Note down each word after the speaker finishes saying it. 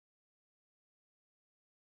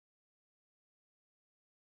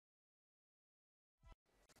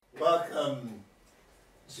Welcome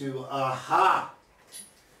to AHA,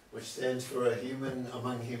 which stands for A Human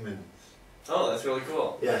Among Humans. Oh, that's really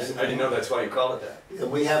cool. Yes. I didn't know that's why you call it that.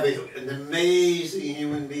 And we have an amazing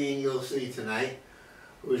human being you'll see tonight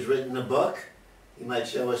who has written a book. He might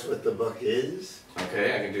show us what the book is.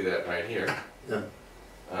 Okay, I can do that right here. Yeah.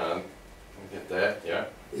 Get that, yeah.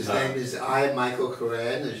 His name is Michael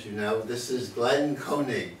Koran, as you know. This is Glenn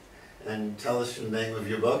Koenig. And tell us the name of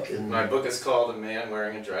your book. And my book is called A Man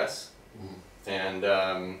Wearing a Dress. And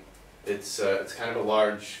it's kind of a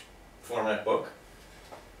large format book.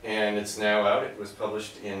 And it's now out. It was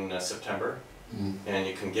published in September. And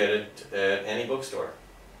you can get it at any bookstore.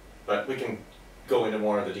 But we can go into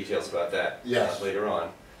more of the details about that later on.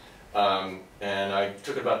 And I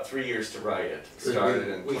took about 3 years to write it.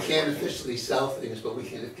 We can't officially sell things, but we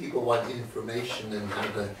can. If people want information and how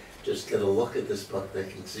to just get a look at this book, they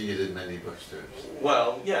can see it in many bookstores.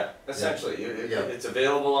 Well, yeah, essentially. It's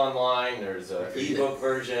available online. There's an e-book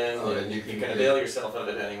version, and you can avail yourself of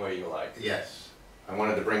it any way you like. Yes. I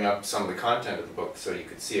wanted to bring up some of the content of the book so you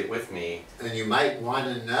could see it with me. And you might want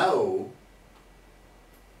to know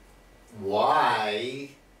why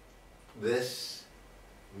this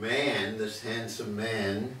man, this handsome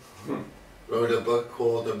man, wrote a book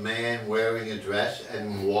called A Man Wearing a Dress,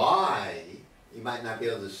 and why, you might not be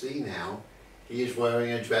able to see now, he is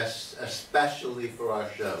wearing a dress especially for our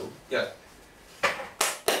show. Yeah.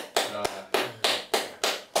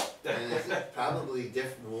 And it's probably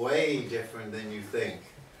way different than you think,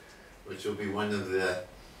 which will be one of the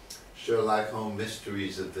Sherlock Holmes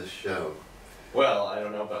mysteries of this show. Well, I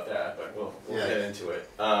don't know about that, but we'll get into it.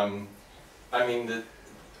 I mean,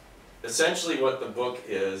 essentially what the book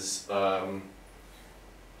is a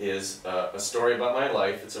story about my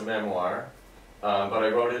life. It's a memoir, but I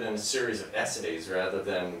wrote it in a series of essays rather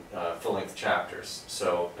than full-length chapters.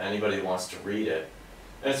 So anybody who wants to read it,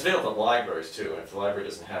 and it's available at libraries too, and if the library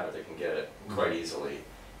doesn't have it, they can get it quite easily.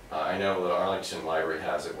 I know the Arlington Library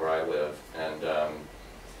has it where I live, and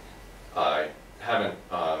I haven't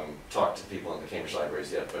talked to people in the Cambridge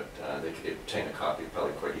libraries yet, but they could obtain a copy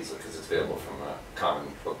probably quite easily because it's available from a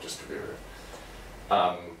common book distributor.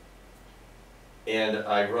 And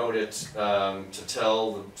I wrote it to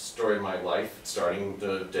tell the story of my life, starting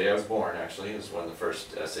the day I was born, actually, is when the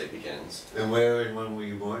first essay begins. And where and when were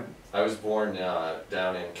you born? I was born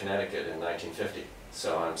down in Connecticut in 1950,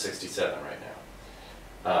 so I'm 67 right now.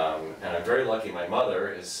 And I'm very lucky. My mother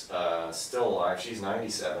is still alive. She's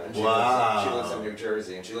 97. And she lives in New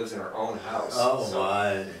Jersey, and she lives in her own house. Oh, so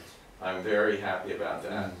my. I'm very happy about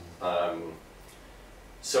that.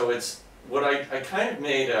 So it's what I kind of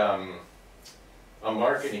made a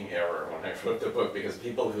marketing error when I wrote the book, because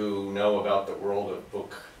people who know about the world of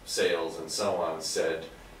book sales and so on said,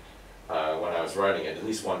 when I was writing it, at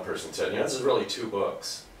least one person said, you know, this is really 2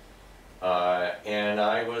 books. And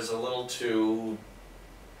I was a little too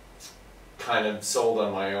kind of sold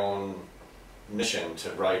on my own mission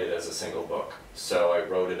to write it as a single book. So I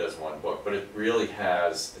wrote it as one book, but it really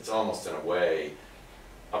has, it's almost in a way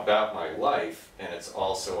about my life, and it's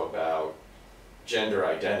also about gender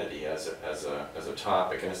identity as a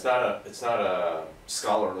topic. And it's not a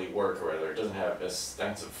scholarly work or whatever. It doesn't have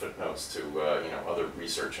extensive footnotes to you know, other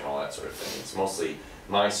research and all that sort of thing. It's mostly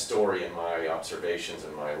my story and my observations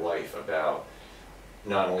in my life about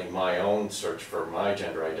not only my own search for my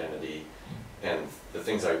gender identity and the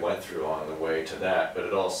things I went through on the way to that, but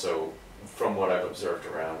it also from what I've observed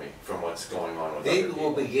around me, from what's going on with other people. Maybe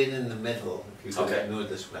we'll begin in the middle, if you can ignore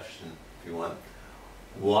this question, if you want.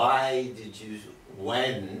 Why did you,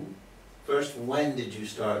 when did you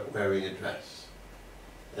start wearing a dress?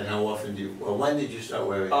 And how often do you, well, when did you start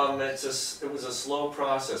wearing a dress? It was a slow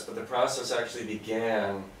process, but the process actually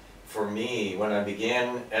began for me when I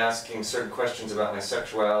began asking certain questions about my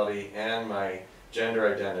sexuality and my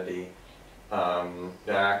gender identity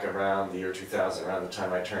back around the year 2000, around the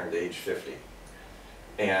time I turned age 50.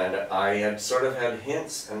 And I had sort of had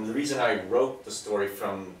hints, and the reason I wrote the story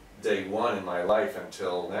from day one in my life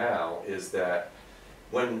until now is that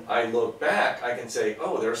when I look back, I can say,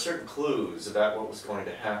 oh, there are certain clues about what was going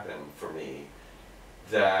to happen for me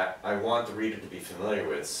that I want the reader to be familiar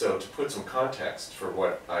with. So to put some context for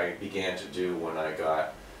what I began to do when I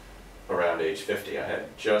got around age 50, I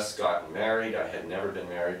had just gotten married. I had never been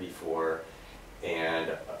married before.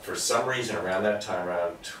 And for some reason around that time,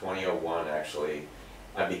 around 2001 actually,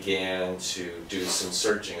 I began to do some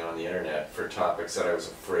searching on the internet for topics that I was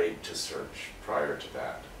afraid to search prior to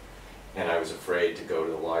that. And I was afraid to go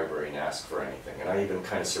to the library and ask for anything. And I even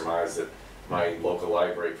kind of surmised that my local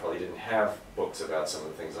library probably didn't have books about some of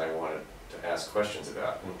the things I wanted to ask questions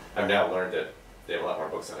about. And I've now learned that they have a lot more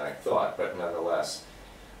books than I thought, but nonetheless,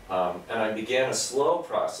 And I began a slow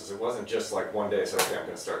process. It wasn't just like one day I said, okay, I'm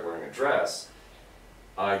going to start wearing a dress.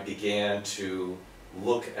 I began to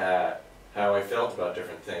look at how I felt about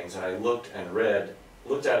different things, and I looked at and read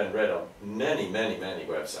many, many, many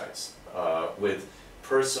websites with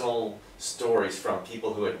personal stories from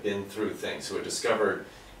people who had been through things, who had discovered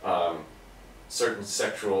certain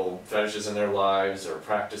sexual fetishes in their lives or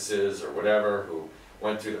practices or whatever, who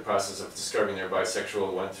went through the process of discovering they're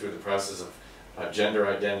bisexual, went through the process of gender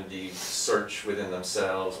identity search within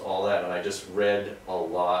themselves, all that, and I just read a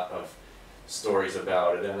lot of stories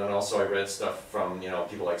about it, and then also I read stuff from, you know,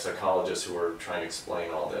 people like psychologists who were trying to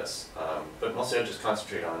explain all this, but mostly I just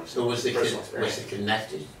concentrate on personal experience. Was it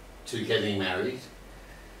connected to getting married?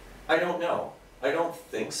 I don't know. I don't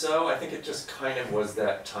think so. I think it just kind of was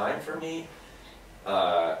that time for me.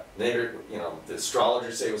 Later, you know, the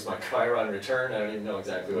astrologers say it was my Chiron return. I don't even know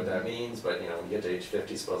exactly what that means, but you know, when you get to age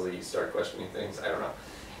 50, supposedly you start questioning things. I don't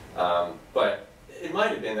know. But it might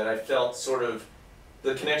have been that I felt sort of,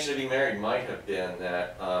 the connection to being married might have been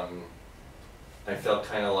that I felt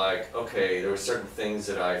kind of like, okay, there were certain things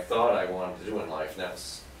that I thought I wanted to do in life, and that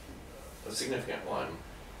was a significant one,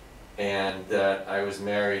 and that I was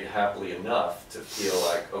married happily enough to feel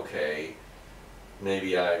like, okay,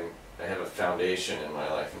 maybe I have a foundation in my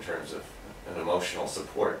life in terms of an emotional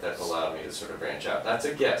support that allowed me to sort of branch out. That's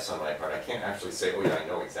a guess on my part. I can't actually say, oh yeah, I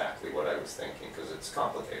know exactly what I was thinking, because it's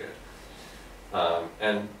complicated.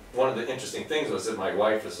 And one of the interesting things was that my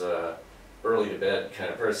wife was a early to bed kind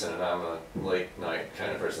of person, and I'm a late night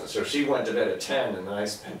kind of person. So she went to bed at 10, and I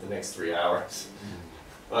spent the next 3 hours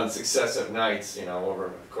on successive nights, you know, over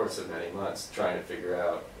the course of many months, trying to figure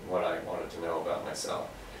out what I wanted to know about myself.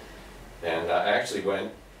 And I actually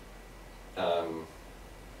went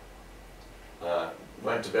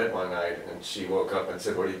to bed one night, and she woke up and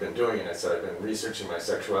said, "What have you been doing?" And I said, "I've been researching my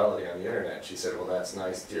sexuality on the internet." She said, "Well, that's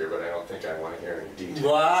nice, dear, but I don't think I want to hear any details."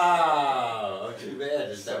 Wow! Oh, too bad.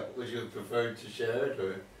 Is that, would you have preferred to share it,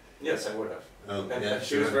 or? Yes, I would have. Oh, And yeah,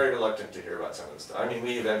 she was very reluctant to hear about some of the stuff. I mean,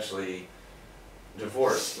 we eventually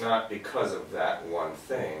divorced, not because of that one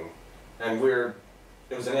thing, and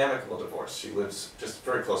it was an amicable divorce. She lives just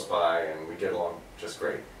very close by, and we get along just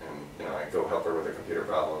great. And you know, I go help her with her computer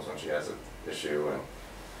problems when she has an issue, and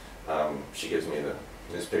she gives me the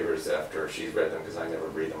newspapers after she's read them, because I never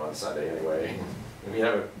read them on Sunday anyway. And we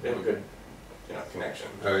have a good, you know, connection.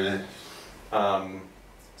 Very nice.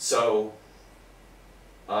 So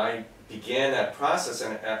I began that process,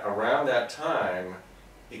 and around that time,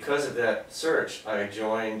 because of that search, I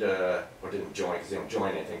joined, or didn't join because they don't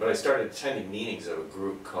join anything, but I started attending meetings of a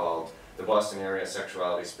group called the Boston Area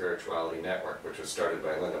Sexuality Spirituality Network, which was started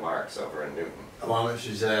by Linda Marks over in Newton. Well,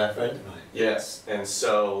 she's a friend of mine. Yes, and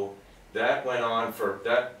so that went on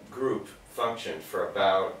that group functioned for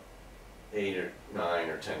about 8 or 9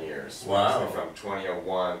 or 10 years. Wow. From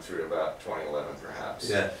 2001 through to about 2011 perhaps.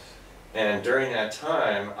 Yes. And during that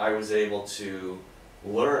time, I was able to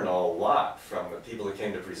learn a lot from the people that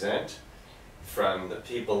came to present, from the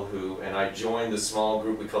people who, and I joined the small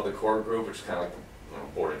group we called the core group, which is kind of like, you know,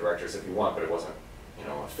 board of directors if you want, but it wasn't, you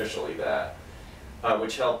know, officially that,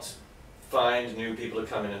 which helped find new people to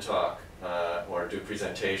come in and talk or do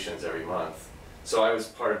presentations every month. So I was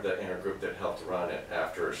part of the inner group that helped run it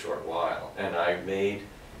after a short while, and I made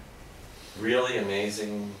really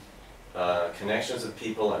amazing connections with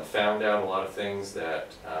people and found out a lot of things that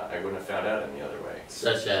I wouldn't have found out any other way.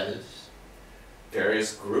 Such as?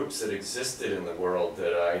 Various groups that existed in the world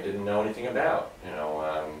that I didn't know anything about, you know,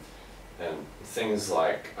 and things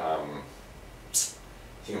like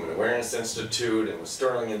Human Awareness Institute and the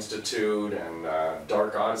Sterling Institute and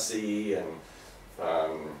Dark Odyssey and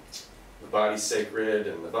The Body Sacred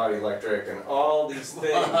and The Body Electric and all these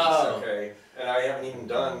things, Wow. Okay, and I haven't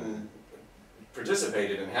even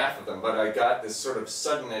participated in half of them, but I got this sort of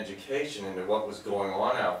sudden education into what was going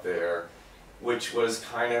on out there, which was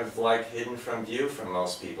kind of like hidden from view from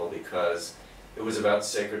most people, because it was about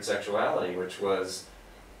sacred sexuality, which was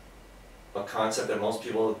a concept that most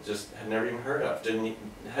people just had never even heard of,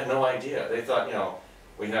 had no idea. They thought, you know,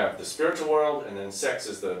 we have the spiritual world, and then sex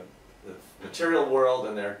is the material world,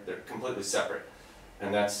 and they're completely separate.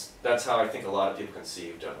 And that's how I think a lot of people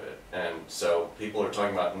conceived of it. And so people are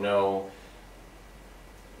talking about, no,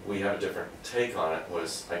 we have a different take on it,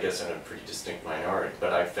 was, I guess, in a pretty distinct minority.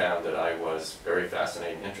 But I found that I was very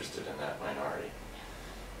fascinated and interested in that minority.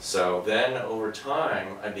 So then, over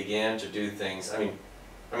time, I began to do things. I mean,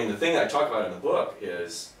 the thing I talk about in the book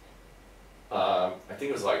is, I think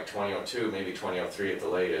it was like 2002, maybe 2003 at the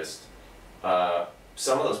latest.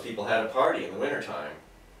 Some of those people had a party in the wintertime,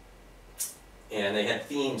 and they had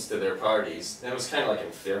themes to their parties. And it was kind of like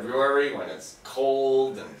in February when it's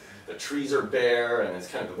cold and the trees are bare and it's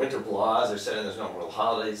kind of the winter blahs. They're saying there's no real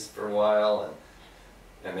holidays for a while,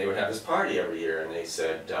 and they would have this party every year, and they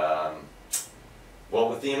said, well,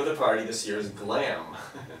 the theme of the party this year is glam.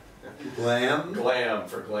 Glam? Glam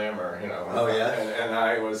for glamour, you know. Oh, yeah? And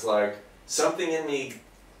I was like, something in me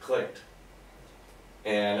clicked.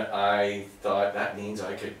 And I thought that means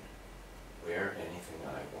I could wear anything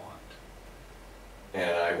I want.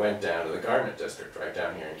 And I went down to the garment district right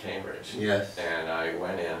down here in Cambridge. Yes. And I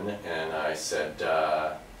went in and I said,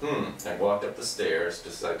 I walked up the stairs,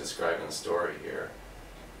 just as I described in the story here.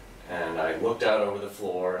 And I looked out over the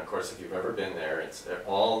floor, and of course if you've ever been there, it's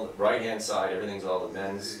all right-hand side, everything's all the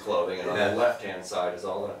men's clothing, and on the left-hand side is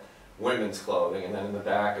all the women's clothing, and then in the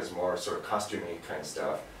back is more sort of costumey kind of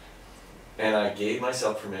stuff. And I gave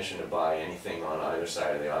myself permission to buy anything on either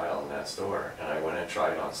side of the aisle in that store, and I went and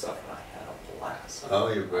tried on stuff, and I had a blast.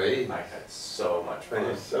 Oh, you're brave. I had so much fun.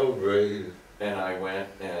 You're so brave. And I went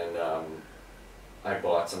and I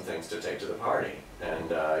bought some things to take to the party.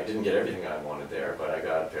 And I didn't get everything I wanted there, but I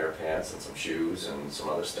got a pair of pants and some shoes and some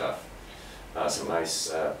other stuff. Some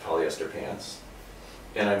nice polyester pants.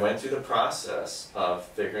 And I went through the process of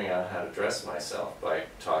figuring out how to dress myself by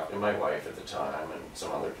talking to my wife at the time and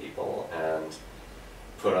some other people, and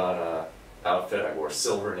put on a outfit. I wore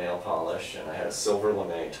silver nail polish and I had a silver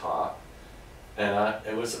lame top. And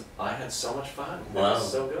I had so much fun. Wow. It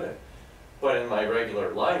was so good. But in my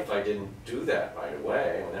regular life, I didn't do that right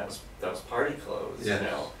away. I mean, that was party clothes, yes. You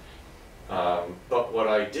know. But what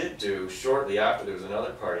I did do shortly after, there was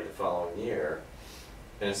another party the following year,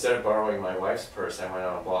 and instead of borrowing my wife's purse, I went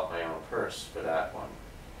out and bought my own purse for that one.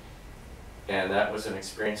 And that was an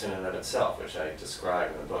experience in and of itself, which I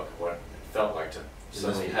describe in the book, what it felt like to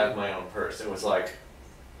suddenly have my own purse. It was like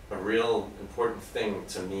a real important thing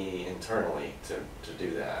to me internally to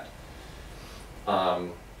do that.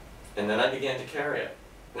 And then I began to carry it.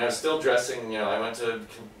 And I was still dressing, you know, I went to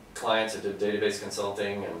clients, I did database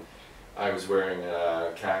consulting, and I was wearing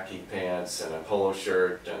khaki pants and a polo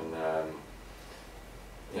shirt and,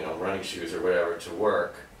 you know, running shoes or whatever to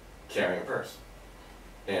work, carrying a purse.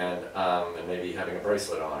 And maybe having a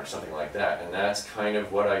bracelet on or something like that. And that's kind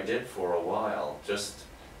of what I did for a while, just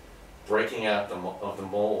breaking out of the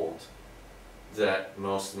mold that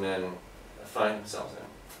most men find themselves in.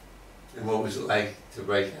 And what was it like to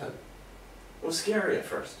break out? It was scary at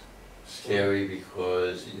first. Scary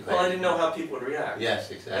because... Well, I didn't know how people would react.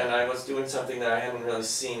 Yes, exactly. And I was doing something that I hadn't really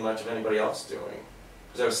seen much of anybody else doing.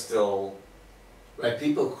 Because I was still... Right,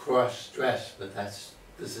 people cross-dress, but this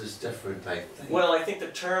is different, I think. Well, I think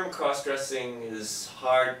the term cross-dressing is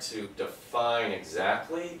hard to define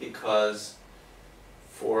exactly, because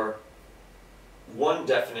for one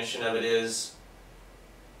definition of it is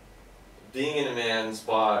being in a man's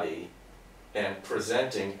body and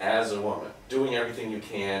presenting as a woman, doing everything you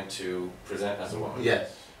can to present as a woman.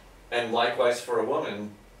 Yes. And likewise for a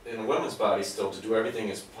woman, in a woman's body still, to do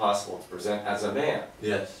everything as possible to present as a man.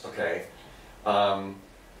 Yes. Okay?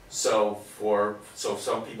 So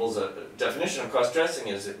some people's definition of cross-dressing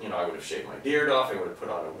is that, you know, I would have shaved my beard off, I would have put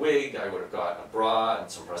on a wig, I would have gotten a bra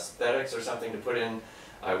and some prosthetics or something to put in,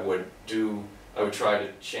 I would try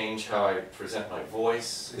to change how I present my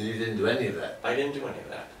voice. And you didn't do any of that? I didn't do any of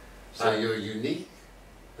that. So you're unique,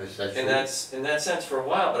 essentially. In that sense for a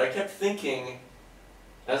while, but I kept thinking,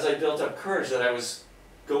 as I built up courage, that I was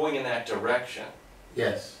going in that direction.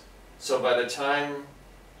 Yes. So by the time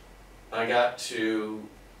I got to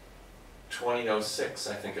 2006,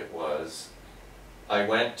 I think it was, I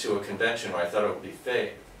went to a convention where I thought it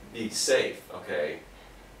would be safe, okay,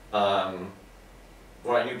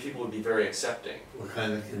 where I knew people would be very accepting. What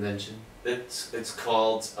kind of convention? It's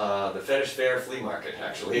called the Fetish Fair Flea Market,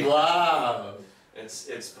 actually. Wow!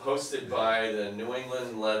 It's hosted by the New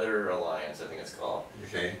England Leather Alliance, I think it's called.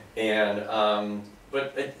 Okay. And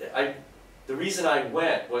but the reason I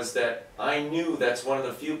went was that I knew that's one of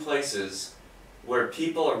the few places where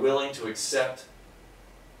people are willing to accept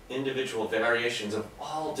individual variations of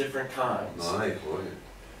all different kinds. My boy.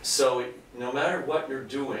 So no matter what you're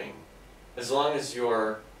doing, as long as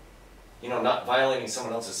you're, you know, not violating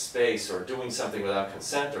someone else's space or doing something without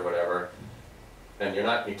consent or whatever, and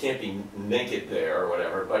you can't be naked there or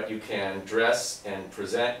whatever, but you can dress and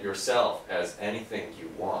present yourself as anything you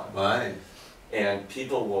want. Right. And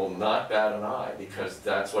people will not bat an eye because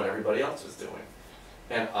that's what everybody else is doing.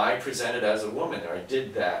 And I presented as a woman there. I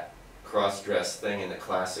did that cross-dress thing in the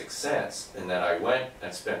classic sense, in that I went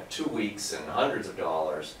and spent 2 weeks and hundreds of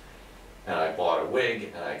dollars, and I bought a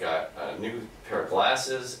wig, and I got a new pair of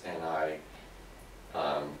glasses, and I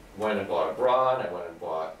went and bought a bra, and I went and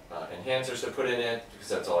bought, and enhancers to put in it, because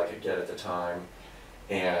that's all I could get at the time.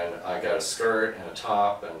 And I got a skirt and a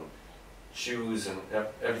top and shoes and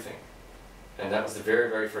everything. And that was the very,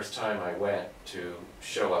 very first time I went to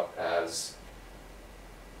show up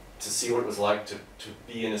to see what it was like to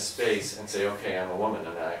be in a space and say, okay, I'm a woman,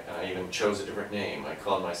 and I even chose a different name. I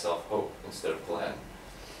called myself Hope instead of Glenn.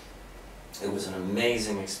 It was an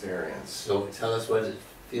amazing experience. So tell us what it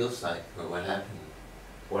feels like, or what happened.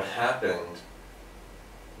 What happened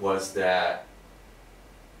was that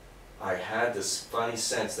I had this funny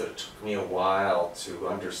sense that it took me a while to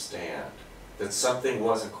understand that something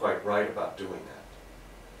wasn't quite right about doing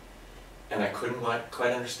that. And I couldn't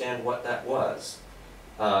quite understand what that was.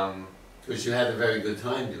 Because you had a very good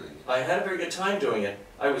time doing it. I had a very good time doing it.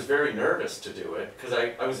 I was very nervous to do it, because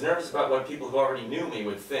I was nervous about what people who already knew me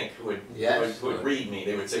would think, who would read me.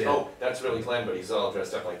 They would say, oh, that's really Glenn, but he's all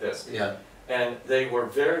dressed up like this. Yeah. And they were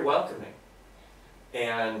very welcoming.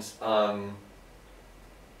 And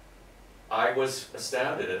I was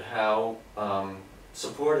astounded at how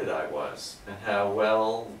supported I was, and how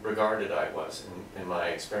well regarded I was in my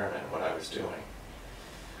experiment, what I was doing.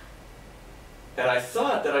 And I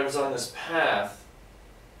thought that I was on this path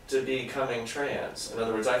to becoming trans. In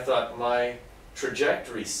other words, I thought my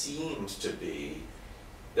trajectory seemed to be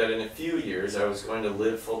that in a few years I was going to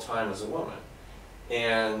live full-time as a woman.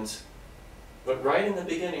 But right in the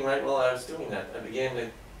beginning, right while I was doing that, I began to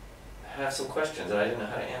have some questions that I didn't know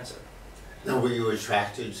how to answer. Now, were you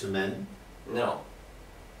attracted to men? No.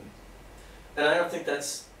 And I don't think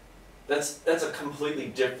that's a completely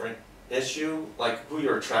different issue, like who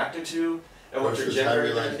you're attracted to and what your gender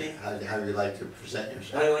identity. How do you like to present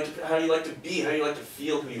yourself? How do you like to be? How do you like to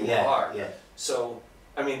feel who you are? Yeah. So,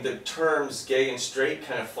 I mean, the terms gay and straight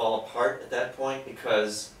kind of fall apart at that point,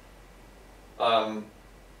 because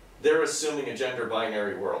they're assuming a gender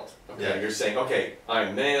binary world. Okay, Yeah. You're saying, okay,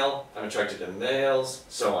 I'm male, I'm attracted to males,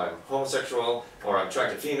 so I'm homosexual, or I'm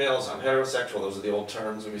attracted to females, I'm heterosexual. Those are the old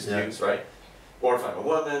terms we used to use, right? Or if I'm a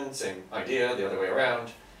woman, same idea, the other way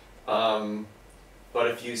around. But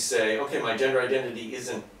if you say, okay, my gender identity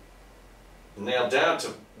isn't nailed down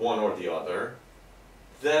to one or the other,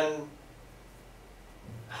 then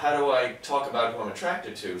how do I talk about who I'm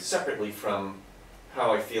attracted to separately from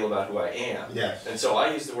how I feel about who I am? Yes. And so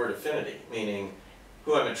I use the word affinity, meaning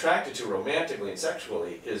who I'm attracted to romantically and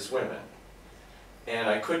sexually is women. And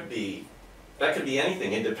that could be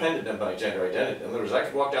anything independent of my gender identity. In other words, I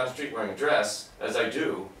could walk down the street wearing a dress, as I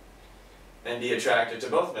do, and be attracted to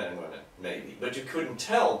both men and women, maybe. But you couldn't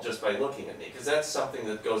tell just by looking at me, because that's something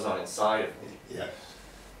that goes on inside of me. Yes.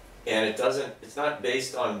 And it's not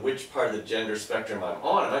based on which part of the gender spectrum I'm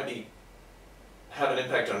on. It might have an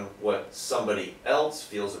impact on what somebody else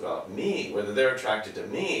feels about me, whether they're attracted to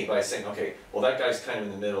me by saying, okay, well, that guy's kind of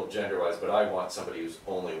in the middle gender-wise, but I want somebody who's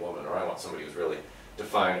only a woman, or I want somebody who's really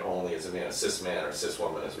defined only as a man, a cis man or cis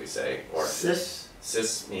woman, as we say. Or cis?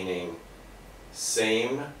 Cis meaning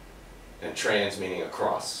same, and trans meaning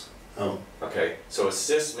across. Oh. Okay, so a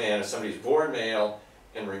cis man is somebody who's born male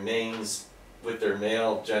and remains with their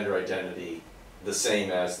male gender identity the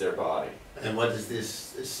same as their body. And what does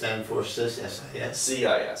this stand for? Cis? S-I-S?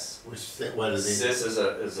 CIS. What is it? Cis is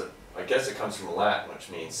a, I guess it comes from Latin, which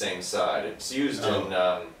means same side. It's used in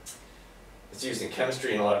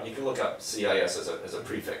chemistry and a lot. You can look up CIS as a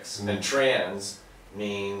prefix. Mm-hmm. And trans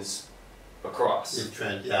means across.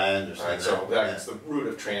 Yeah, I understand. Right, so that's the root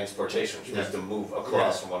of transportation, which means to move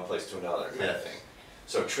across from one place to another, kind of thing.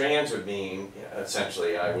 So trans would mean,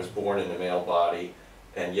 essentially, I was born in a male body,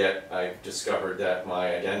 and yet I've discovered that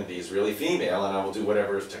my identity is really female, and I will do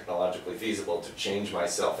whatever is technologically feasible to change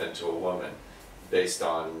myself into a woman based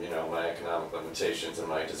on, my economic limitations and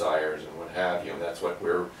my desires and what have you. And that's what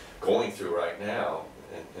we're going through right now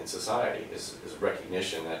in society, is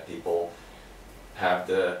recognition that people have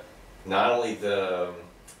not only the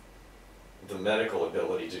medical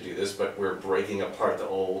ability to do this, but we're breaking apart the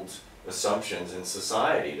old assumptions in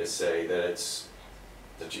society to say that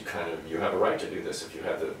you have a right to do this if you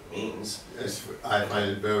have the means. I find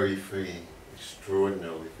it very freeing,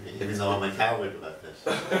 extraordinarily freeing, even though I'm a coward about this.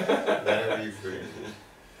 Very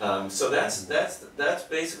freeing. So that's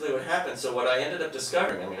basically what happened. So what I ended up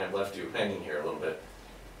discovering, I've left you hanging here a little bit,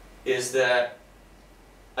 is that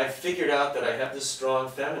I figured out that I have this strong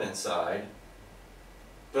feminine side,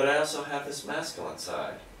 but I also have this masculine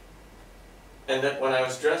side. And that when I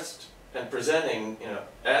was dressed and presenting,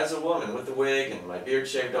 as a woman with the wig and my beard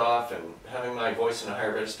shaved off and having my voice in a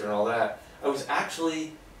higher register and all that, I was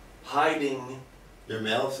actually hiding your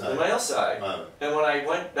male side. The male side. Wow. And when I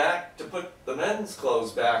went back to put the men's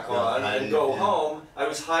clothes back on and go home, I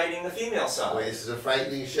was hiding the female side. Well, this is a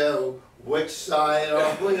frightening show. which side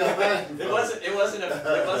are we on? It wasn't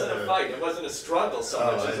a fight. It wasn't a struggle so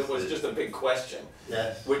much as it was just a big question.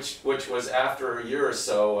 Yes. Which was after a year or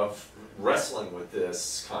so of wrestling with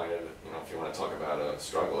this kind of, you know, if you want to talk about a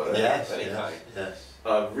struggle of any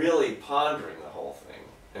kind, really pondering the whole thing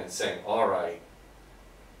and saying, all right,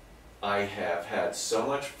 I have had so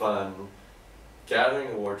much fun gathering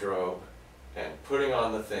the wardrobe and putting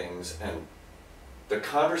on the things, and the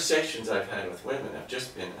conversations I've had with women have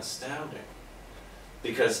just been astounding.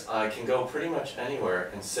 Because I can go pretty much anywhere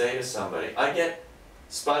and say to somebody, I get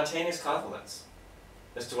spontaneous compliments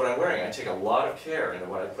as to what I'm wearing. I take a lot of care into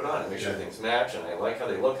what I put on and make sure things match, and I like how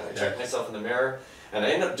they look, and I check myself in the mirror, and I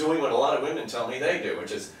end up doing what a lot of women tell me they do,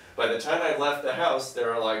 which is, by the time I left the house,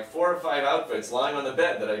 there are like 4 or 5 outfits lying on the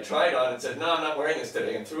bed that I tried on and said, no, I'm not wearing this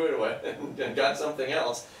today, and threw it away and got something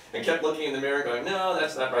else, and kept looking in the mirror going, no,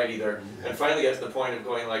 that's not right either, and finally get to the point of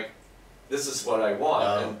going like, this is what I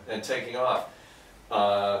want, and taking off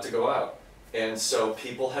to go out. And so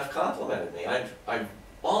people have complimented me. I've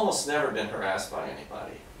almost never been harassed by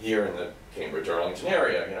anybody here in the Cambridge, Arlington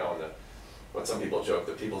area, you know, in the, what some people joke,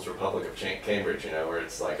 the People's Republic of Cambridge, you know, where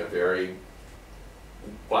it's like a very,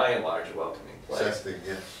 by and large, a welcoming place. Exactly,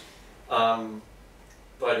 yes.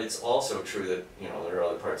 But it's also true that, you know, there are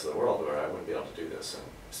other parts of the world where I wouldn't be able to do this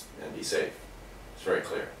and be safe. It's very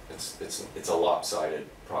clear. It's a lopsided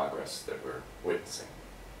progress that we're witnessing.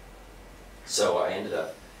 So I ended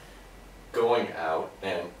up going out,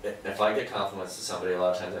 and if I get compliments to somebody, a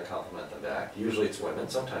lot of times I compliment them back. Usually it's women,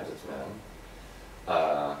 sometimes it's men.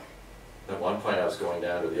 At one point I was going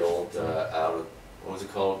down to the old, what was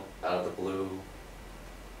it called? Out of the Blue,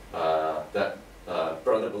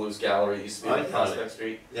 Brother Blues Gallery used to be on Prospect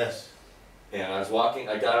Street. Yes. And I was walking,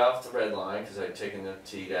 I got off the red line because I had taken the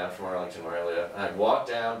T down from Arlington where I live, and I walked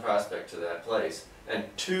down Prospect to that place, and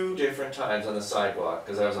 2 different times on the sidewalk,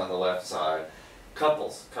 because I was on the left side,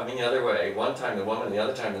 couples coming the other way, one time the woman and the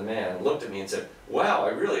other time the man, looked at me and said, wow, I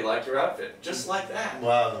really like your outfit, just like that.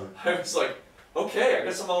 Wow. I was like, okay, I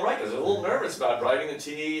guess I'm all right, because I was a little nervous about riding the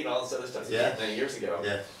T and all this other stuff many years ago.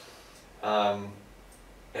 Yes.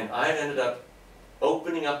 And I've ended up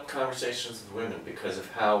opening up conversations with women because of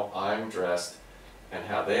how I'm dressed and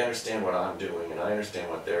how they understand what I'm doing and I understand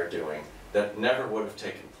what they're doing, that never would have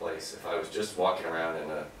taken place if I was just walking around in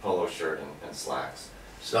a polo shirt and slacks.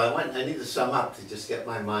 So I need to sum up to just get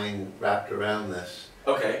my mind wrapped around this.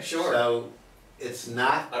 Okay, sure. So it's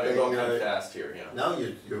not. I've been going kind of fast here, you know.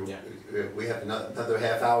 No, we have another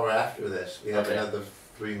half hour after this. We have another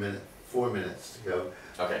 4 minutes to go.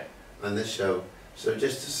 Okay. On this show. So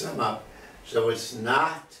just to sum up, so it's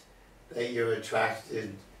not that you're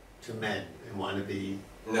attracted to men and want to be.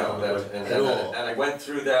 No, and I went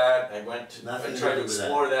through that. I tried to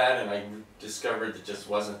explore that, and I discovered it just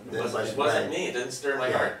wasn't me. It didn't stir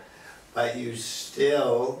my heart. But you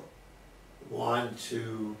still want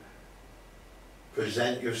to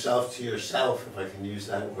present yourself to yourself, if I can use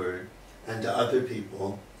that word, and to other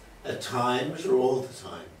people, at times or all the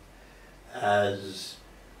time, as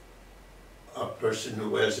a person who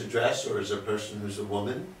wears a dress or as a person who's a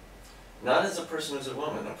woman? Not as a person who's a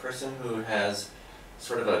woman, a person who has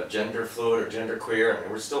sort of a gender fluid or gender queer. I mean,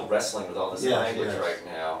 we're still wrestling with all this language right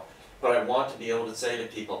now. But I want to be able to say to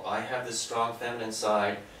people, I have this strong feminine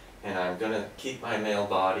side, and I'm going to keep my male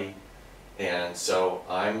body, and so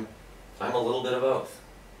I'm a little bit of both.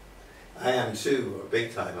 I am too,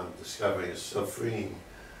 big time. I'm discovering it's so freeing,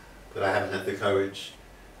 but I haven't had the courage.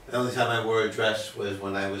 The only time I wore a dress was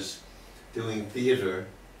when I was doing theater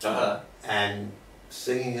and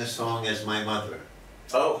singing a song as my mother.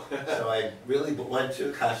 Oh. So I really went to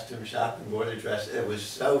a costume shop and bought a dress. It was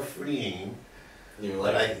so freeing.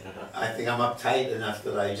 But I think I'm uptight enough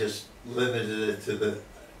that I just limited it to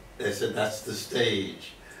I said that's the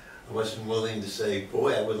stage. I wasn't willing to say,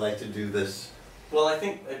 boy, I would like to do this. Well, I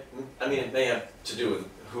think, it may have to do with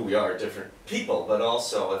who we are, different people, but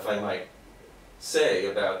also, if I might say,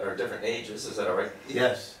 about our different ages, is that all right?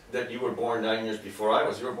 Yes. That you were born 9 years before I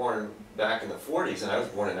was. You were born back in the 40s, and I was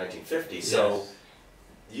born in 1950. Yes. So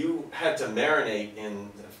you had to marinate in,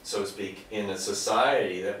 so to speak, in a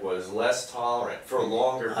society that was less tolerant for a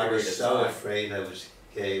longer period of time. I was so afraid I was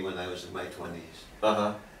gay when I was in my 20s.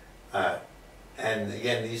 And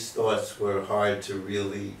again, these thoughts were hard to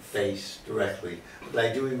really face directly. But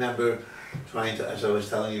I do remember trying to, as I was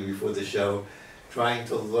telling you before the show, trying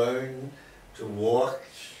to learn to walk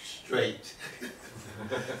straight.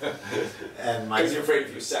 Because you're afraid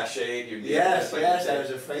if you sashayed, you'd be... Yes, I was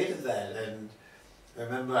afraid of that. And I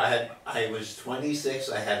remember I was 26,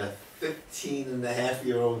 I had a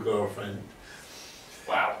 15-and-a-half-year-old girlfriend.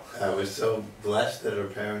 Wow. I was so blessed that her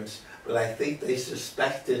parents... but I think they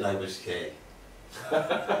suspected I was gay.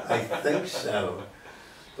 I think so.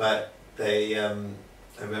 But they, I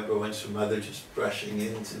remember once her mother just brushing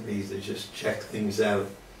into me to just check things out.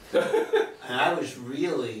 And I was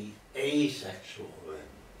really asexual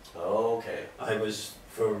then. Okay. I was,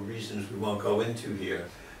 for reasons we won't go into here,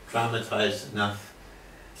 traumatized enough.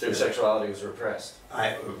 So your sexuality was repressed?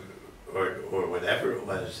 Or whatever it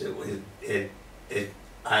was,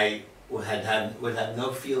 I would have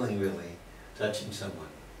no feeling really touching someone.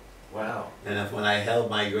 Wow. And when I held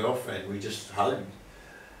my girlfriend, we just hugged.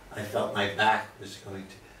 I felt my back was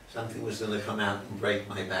something was going to come out and break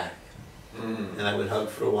my back. And I would hug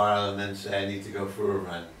for a while and then say, I need to go for a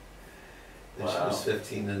run. And she was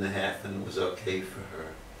 15 and a half and it was okay for her.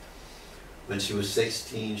 When she was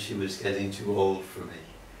 16, she was getting too old for me.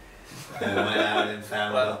 And I went out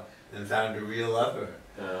and found a real lover.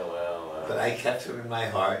 Oh, wow. But I kept her in my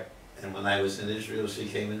heart, and when I was in Israel, she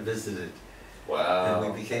came and visited. Wow.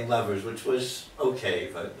 And we became lovers, which was okay,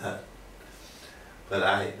 but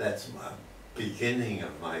that's my beginning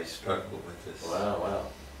of my struggle with this. Wow.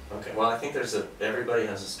 Okay, well I think everybody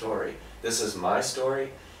has a story. This is my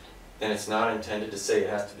story, and it's not intended to say it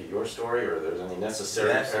has to be your story or there's any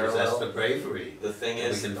necessary parallel. That's the bravery. The thing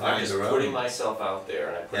is, I'm just putting myself out there,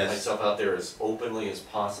 and I put myself out there as openly as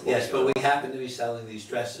possible. Yes, but we happen to be selling these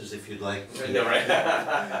dresses if you'd like to. No, right.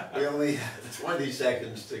 We only have 20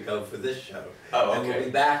 seconds to go for this show. Oh, okay. And we'll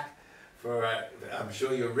be back for, I'm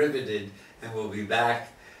sure you're riveted, and we'll be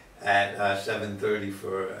back at 7:30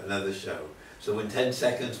 for another show. So in 10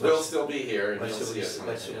 seconds, we'll still be here. And what should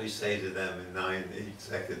we say to them in 9, 8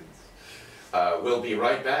 seconds? We'll be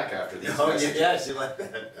right back after these messages. Yes, you like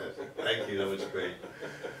that. Thank you, that was great.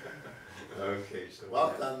 Okay, so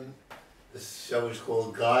welcome. This show is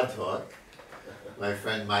called God Talk. My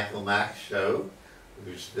friend Michael Mack's show,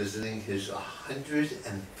 who's visiting his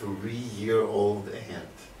 103-year-old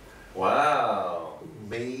aunt. Wow. Who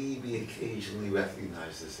maybe occasionally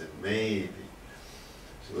recognizes him, maybe.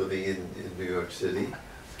 He's living in New York City.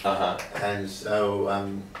 And so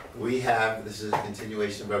this is a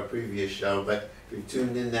continuation of our previous show, but if you've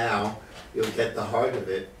tuned in now, you'll get the heart of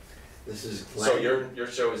it. This is Glenn. So your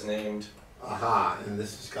show is named? And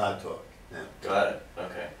this is God Talk now. Got it,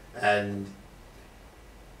 okay. And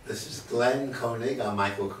this is Glenn Koenig. I'm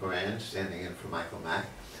Michael Koran, standing in for Michael Mack.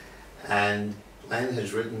 And Glenn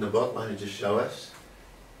has written the book. Why don't you just show us?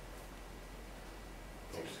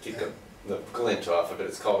 Just keep the glint off of it.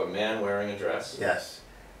 It's called A Man Wearing a Dress. Yes.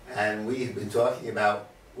 And we've been talking about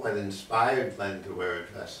what inspired Glenn to wear a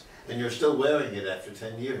dress. And you're still wearing it after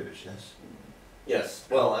 10 years, yes? Yes.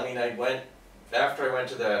 Well, I mean, after I went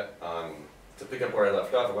to that, to pick up where I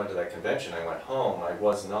left off, I went to that convention, I went home,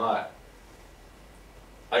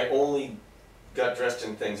 I only got dressed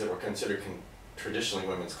in things that were considered traditionally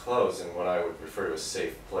women's clothes in what I would refer to as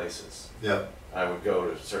safe places. Yeah. I would go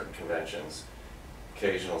to certain conventions,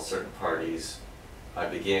 occasional certain parties. I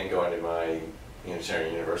began going to my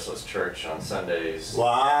Unitarian Universalist church on Sundays.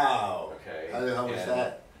 Wow! Okay. How was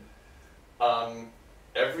that?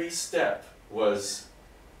 Every step was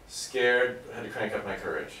scared, had to crank up my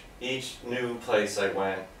courage. Each new place I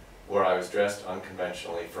went where I was dressed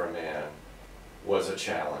unconventionally for a man was a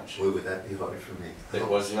challenge. Boy, would that be hard for me. It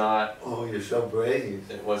was not... Oh, you're so brave.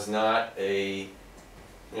 It was not a,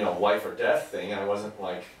 life or death thing. I wasn't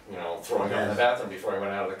like, throwing up in the bathroom before I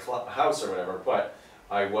went out of the house or whatever, but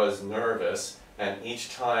I was nervous, and each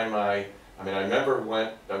time I remember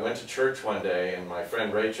I went to church one day, and my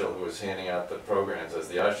friend Rachel, who was handing out the programs as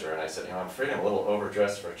the usher, and I said, I'm afraid I'm a little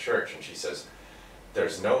overdressed for church, and she says,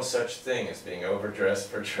 there's no such thing as being overdressed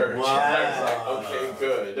for church. Wow. And I was like, okay,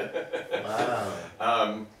 good.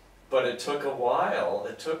 Wow. But it took a while,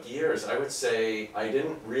 it took years. I would say I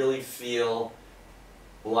didn't really feel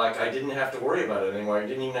like I didn't have to worry about it anymore. I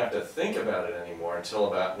didn't even have to think about it anymore until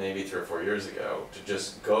about maybe 3 or 4 years ago, to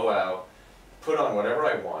just go out, put on whatever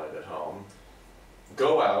I wanted at home,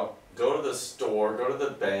 go out, go to the store, go to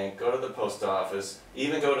the bank, go to the post office,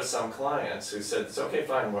 even go to some clients who said, it's okay,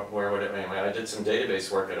 fine, wear whatever. Anyway, I did some database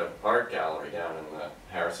work at an art gallery down in the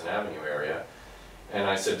Harrison Avenue area, and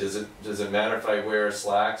I said, does it matter if I wear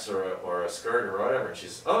slacks or a skirt or whatever? And she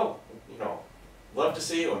said, oh, love to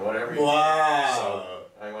see you and whatever. Wow. So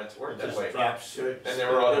I went to work that way. And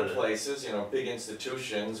there were other places, big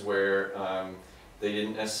institutions where they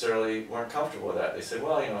weren't comfortable with that. They said,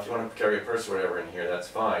 well, if you want to carry a purse or whatever in here, that's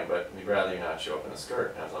fine, but we'd rather you not show up in a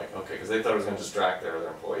skirt. And I was like, okay, because they thought it was going to distract their other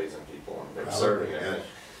employees and people, and they were serving it.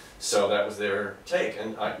 So that was their take,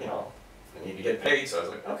 and I need to get paid, so I was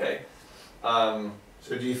like, okay.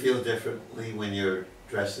 So do you feel differently when you're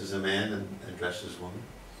dressed as a man and dressed as a woman?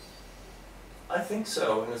 I think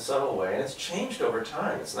so, in a subtle way, and it's changed over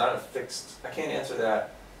time. It's not a fixed, I can't answer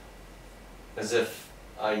that as if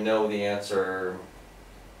I know the answer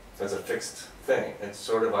as a fixed thing. It's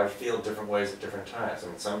sort of, I feel different ways at different times. I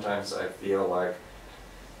mean, sometimes I feel like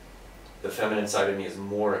the feminine side of me is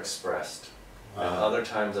more expressed. And other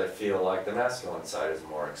times I feel like the masculine side is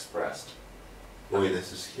more expressed. Boy,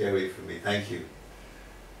 this is scary for me. Thank you.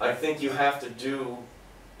 I think you have to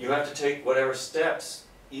take whatever steps,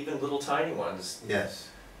 even little tiny ones. Yes.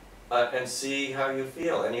 And see how you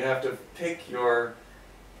feel. And you have to pick your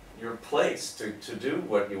place to do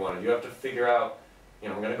what you want to do. You have to figure out, you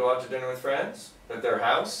know, I'm going to go out to dinner with friends at their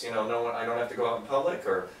house, you know, no one, I don't have to go out in public,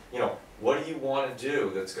 or, you know, what do you want to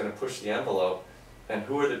do that's going to push the envelope, and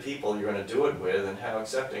who are the people you're going to do it with, and how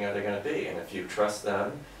accepting are they going to be? And if you trust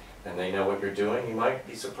them, and they know what you're doing, you might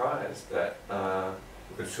be surprised that...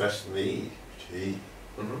 But trust me, gee.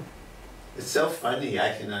 Mm-hmm. It's so funny,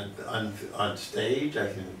 I can, on stage,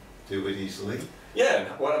 I can do it easily. Yeah,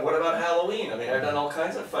 and what about Halloween? I mean, I've done all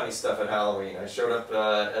kinds of funny stuff at Halloween. I showed up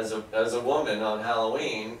as a woman on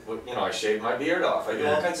Halloween. You know, I shaved my beard off. I do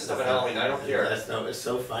all kinds of stuff at Halloween. I don't care. It's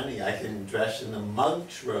so funny. I can dress in a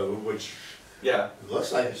monk's robe, which it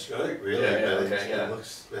looks like a skirt, really,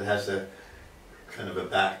 it has a kind of a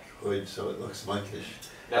back hood, so it looks monkish.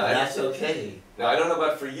 Now, that's okay. Now, I don't know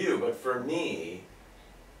about for you, but for me,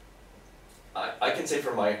 I can say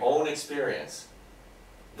from my own experience,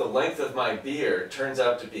 the length of my beard turns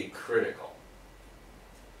out to be critical.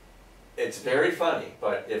 It's very funny,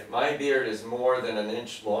 but if my beard is more than an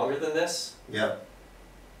inch longer than this,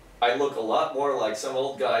 I look a lot more like some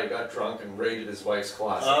old guy who got drunk and raided his wife's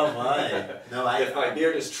closet. Oh my! No, if my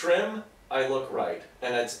beard is trim, I look right,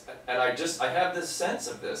 and I have this sense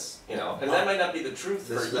of this, you know, and that might not be the truth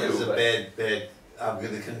for you. This is a bad. I'm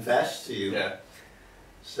going to confess to you. Yeah.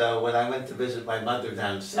 So when I went to visit my mother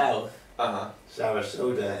down south,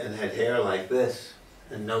 Sarasota, and had hair like this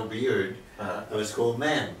and no beard, I was called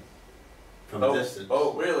ma'am from a distance.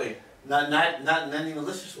 Oh, really? Not in any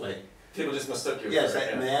malicious way. People just mistook you. Yes,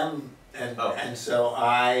 ma'am, and so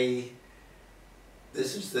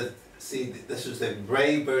this is the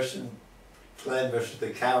brave person, Glenn versus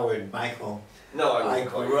the coward, Michael. No, I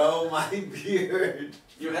grow my beard.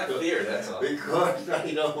 You have beard, that's all. Because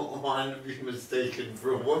I don't want to be mistaken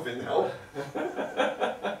for a woman. No.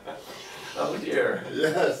 Oh dear.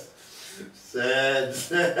 Yes. Sad.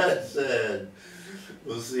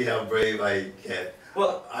 We'll see how brave I get.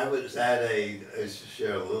 Well, I was at I should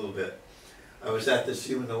share a little bit. I was at this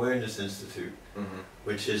Human Awareness Institute,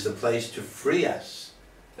 which is a place to free us.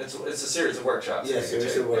 It's a series of workshops. Yes,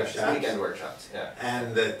 series of workshops. Weekend workshops, yeah.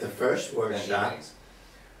 And the first workshop,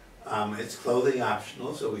 it's clothing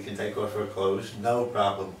optional, so we can take off our clothes, no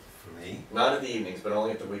problem for me. Not at the evenings, but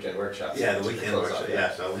only at the weekend workshops. Yeah, the weekend workshop,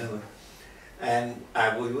 yeah. So, and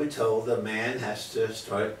we were told a man has to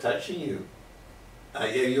start touching you.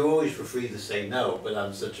 You always were free to say no, but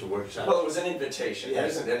on such a workshop. Well, it was an invitation.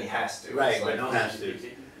 Yes. There isn't any has to. Right, like, no has to.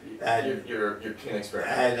 You can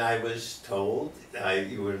experiment. And I was told,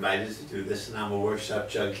 you were invited to do this, and I'm a workshop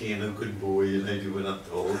junkie and a good boy, and I do what I'm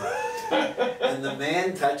told. And the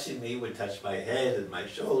man touching me would touch my head and my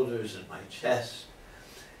shoulders and my chest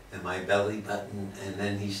and my belly button, and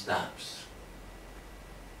then he stops.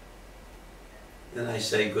 Then I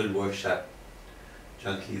say, good workshop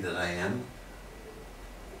junkie that I am,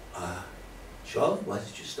 Charlie, why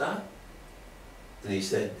did you stop? And he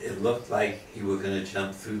said, it looked like you were going to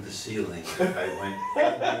jump through the ceiling if I went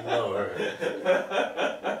any lower.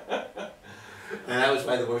 And that was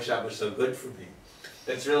why the workshop was so good for me.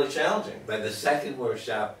 It's really challenging. By the second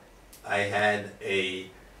workshop, I had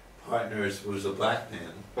a partner who was a black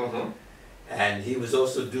man. And he was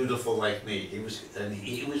also dutiful like me. He was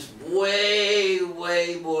way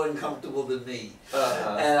more uncomfortable than me.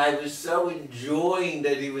 And I was so enjoying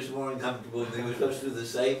that he was more uncomfortable than he was supposed to do the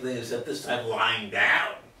same thing, except this time lying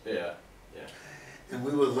down. Yeah. And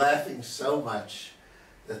we were laughing so much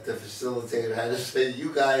that the facilitator had to say,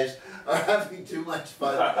 you guys are having too much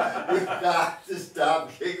fun. You've got to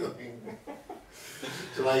stop giggling.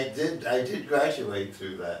 So I did graduate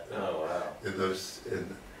through that. Oh, wow.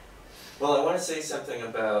 Well, I want to say something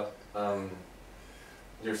about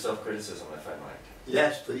your self-criticism, if I might.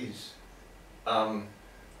 Yes, please. I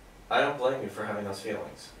don't blame you for having those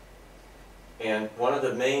feelings. And one of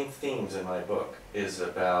the main themes in my book is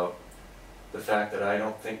about the fact that I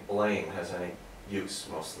don't think blame has any use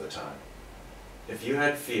most of the time. If you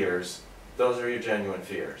had fears, those are your genuine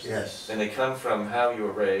fears. Yes. And they come from how you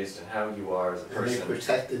were raised and how you are as a person. And they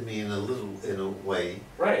protected me in a way.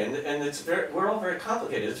 Right, and it's we're all very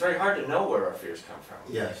complicated. It's very hard to know where our fears come from.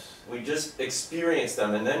 Yes. We just experience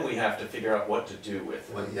them, and then we have to figure out what to do with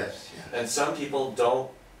them. Well, yes, yes. And some people don't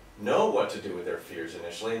know what to do with their fears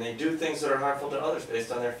initially, and they do things that are harmful to others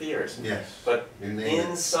based on their fears. Yes. But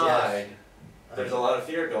inside, there's a lot of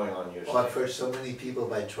fear going on usually. Well, I've hurt so many people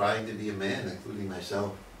by trying to be a man, including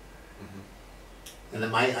myself. And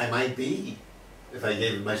I might be, if I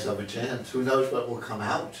gave myself a chance. Who knows what will come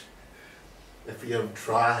out if you don't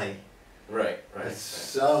try. Right. It's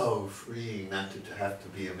so freeing not to have to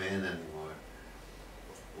be a man anymore,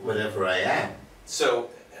 whatever I am. So,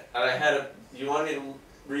 you want me to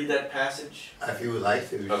read that passage? If you would like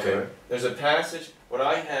to, okay. Sure. There's a passage, what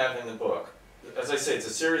I have in the book, as I say, it's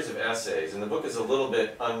a series of essays, and the book is a little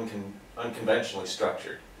bit unconventionally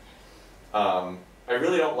structured. I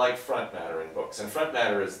really don't like front matter in books, and front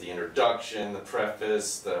matter is the introduction, the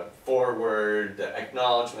preface, the foreword, the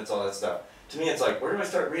acknowledgments, all that stuff. To me, it's like, where do I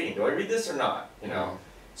start reading? Do I read this or not? You know.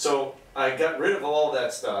 So I got rid of all of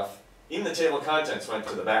that stuff. Even the table of contents went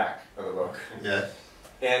to the back of the book. Yes.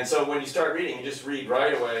 And so when you start reading, you just read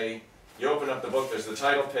right away. You open up the book. There's the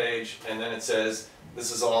title page, and then it says,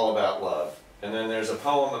 "This is all about love." And then there's a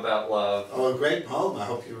poem about love. Oh, a great poem. I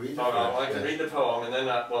hope you read it. Oh, no, I can read the poem, and then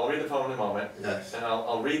I'll read the poem in a moment. Yes. And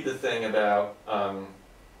I'll read the thing about.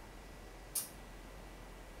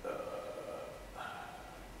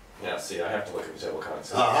 Yeah, see, I have to look at the table of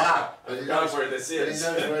contents. Aha! I forgot where this is.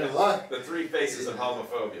 He knows where to look. The Three Faces of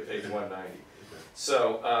Homophobia, page 190.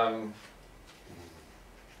 So,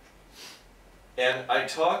 and I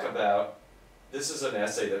talk about, this is an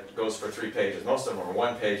essay that goes for 3 pages. Most of them are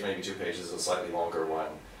 1 page, maybe 2 pages, a slightly longer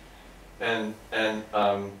one. And in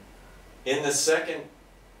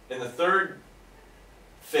the third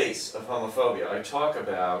face of homophobia, I talk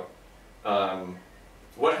about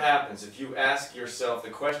what happens if you ask yourself the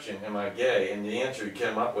question, am I gay? And the answer you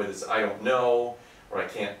come up with is, I don't know, or I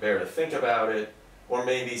can't bear to think about it, or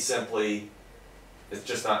maybe simply, it's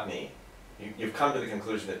just not me. You've come to the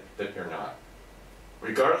conclusion that you're not.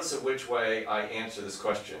 Regardless of which way I answer this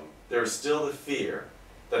question, there is still the fear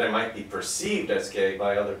that I might be perceived as gay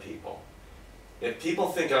by other people. If people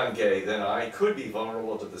think I'm gay, then I could be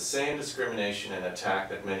vulnerable to the same discrimination and attack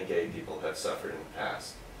that many gay people have suffered in the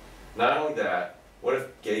past. Not only that, what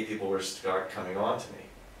if gay people were to start coming on to me?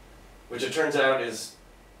 Which it turns out is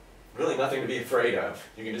really nothing to be afraid of.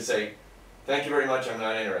 You can just say, thank you very much, I'm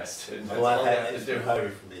not interested. That's all you have to do. It's harder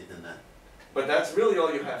for me than that. But that's really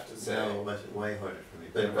all you have to say. No, it's way harder for me.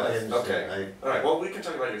 But okay. All right, well, we can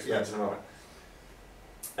talk about your experience in a moment.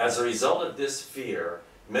 As a result of this fear,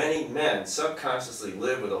 many men subconsciously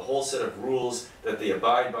live with a whole set of rules that they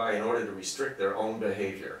abide by in order to restrict their own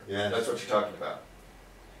behavior. Yes. That's what you're talking about.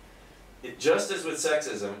 Just as with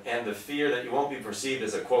sexism and the fear that you won't be perceived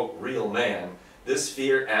as a, quote, real man, this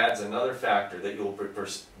fear adds another factor that you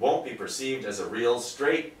won't be perceived as a real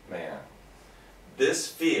straight man. This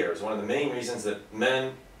fear is one of the main reasons that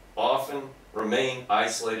men often remain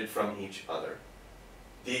isolated from each other.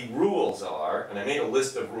 The rules are, and I made a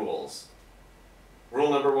list of rules.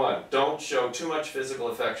 Rule number 1, don't show too much physical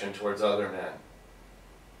affection towards other men.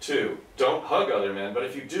 2, don't hug other men, but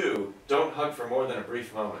if you do, don't hug for more than a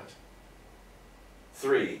brief moment.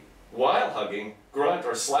 3, while hugging, grunt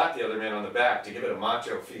or slap the other man on the back to give it a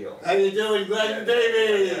macho feel. How you doing, Glenn,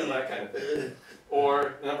 baby? Yeah, that kind of thing.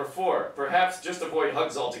 Or number 4, perhaps just avoid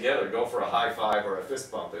hugs altogether. Go for a high five or a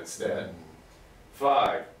fist bump instead.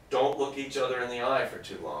 5, don't look each other in the eye for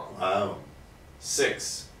too long. Wow.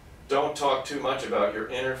 6, don't talk too much about your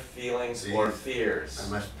inner feelings or fears. I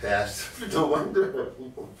must pass. No wonder.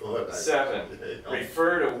 7,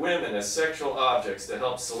 refer to women as sexual objects to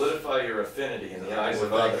help solidify your affinity in the eyes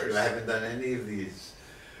of others. I haven't done any of these,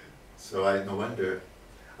 so no wonder.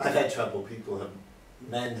 I've had trouble.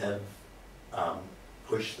 Men have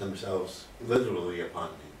pushed themselves literally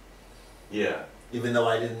upon me. Yeah. Even though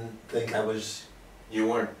I didn't think I was. You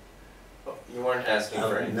weren't asking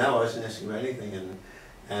for anything. No, I wasn't asking for anything,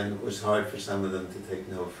 and it was hard for some of them to take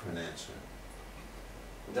no for an answer.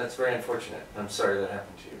 That's very unfortunate. I'm sorry that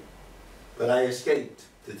happened to you. But I escaped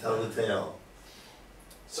to tell the tale.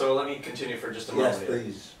 So let me continue for just a moment. Yes,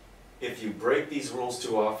 please. If you break these rules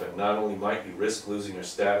too often, not only might you risk losing your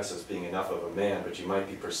status as being enough of a man, but you might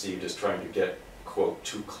be perceived as trying to get, quote,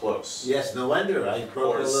 too close. Yes, no wonder. I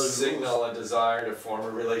broke all those signal rules. A desire to form a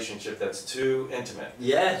relationship that's too intimate.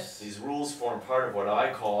 Yes. These rules form part of what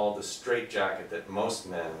I call the straitjacket that most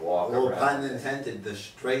men walk Well, around. pun intended, the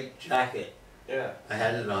straight jacket. Yeah. I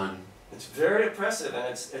had it on It's very oppressive, and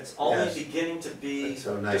it's only Yes. beginning to be That's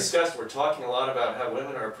so nice. discussed. We're talking a lot about how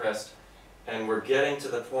women are oppressed, and we're getting to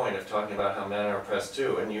the point of talking about how men are oppressed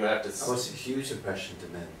too, and you have to... Oh, it's a huge oppression to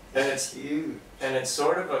men. And it's huge. And it's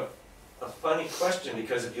sort of a funny question,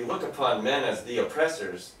 because if you look upon men as the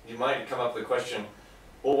oppressors, you might come up with the question,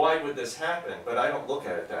 well, why would this happen? But I don't look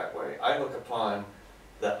at it that way. I look upon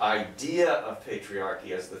the idea of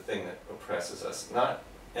patriarchy as the thing that oppresses us, not,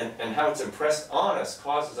 and how it's impressed on us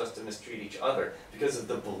causes us to mistreat each other because of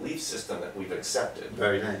the belief system that we've accepted.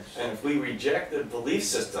 Very nice. And if we reject the belief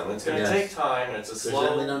system, it's going to Yes. take time, and it's a Because then we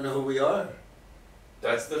slow... don't know who we are.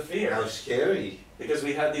 That's the fear. How scary. Because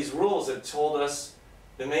we had these rules that told us,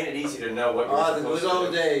 that made it easy to know what you were Ah, the supposed good to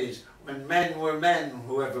old do. days, when men were men,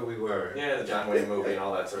 whoever we were. Yeah, the John Wayne movie and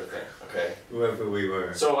all that sort of thing. Okay. Whoever we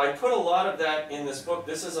were. So I put a lot of that in this book.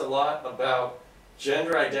 This is a lot about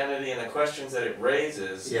gender identity and the questions that it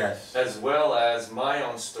raises, Yes. as well as my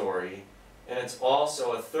own story. And it's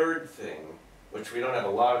also a third thing, which we don't have a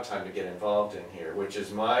lot of time to get involved in here, which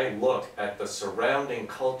is my look at the surrounding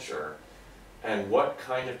culture and what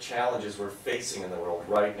kind of challenges we're facing in the world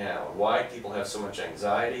right now, and why people have so much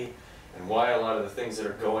anxiety, and why a lot of the things that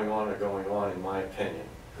are going on, in my opinion.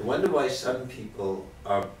 I wonder why some people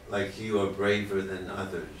are, like you, are braver than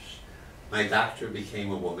others. My doctor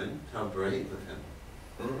became a woman. How brave of him.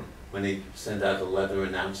 Mm. When he sent out a letter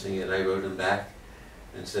announcing it, I wrote him back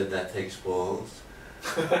and said, that takes balls.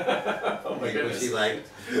 Oh my goodness. Which he liked.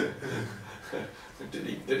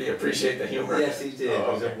 Did he appreciate the humor? Yes, he did. Oh,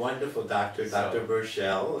 He was okay. a wonderful doctor, Dr.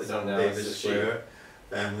 Burchell, so in now Davis it's a she. Square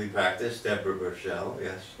Family Practice, Deborah Burchell,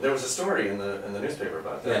 yes. There was a story in the newspaper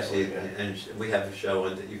about that. Yes, yeah. and we have a show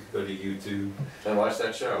on that you could go to YouTube. And watch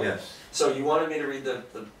that show. Yes. So you wanted me to read the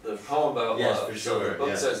poem about Yes, love. for So the sure, book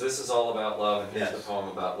yes. says this is all about love, and here's Yes. the poem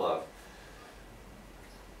about love.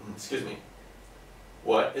 Excuse me.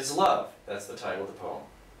 What is love? That's the title of the poem.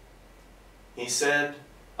 He said,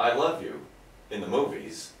 I love you, in the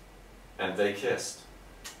movies, and they kissed.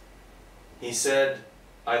 He said,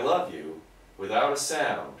 I love you, without a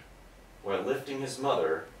sound, while lifting his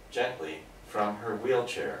mother gently from her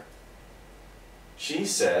wheelchair. She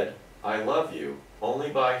said, I love you, only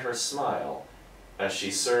by her smile, as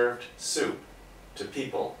she served soup to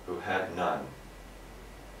people who had none.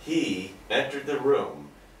 He entered the room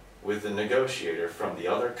with the negotiator from the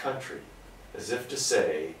other country, as if to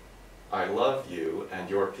say, I love you and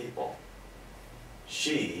your people.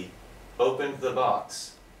 She opened the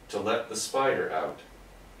box to let the spider out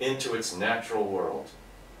into its natural world.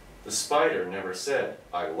 The spider never said,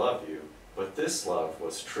 I love you, but this love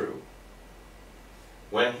was true.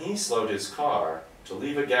 When he slowed his car to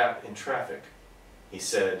leave a gap in traffic, he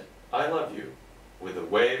said, I love you, with a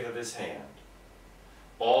wave of his hand.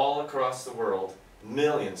 All across the world,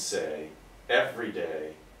 millions say, every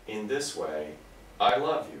day, in this way, I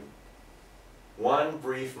love you. One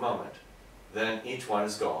brief moment, then each one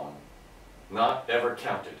is gone, not ever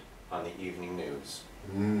counted on the evening news.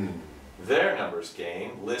 Mm. Their numbers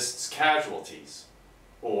game lists casualties,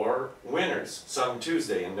 or winners some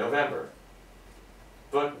Tuesday in November.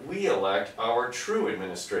 But we elect our true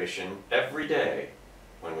administration every day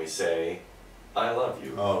when we say, I love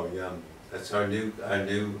you. Oh, yum. That's our new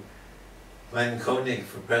Glenn Koenig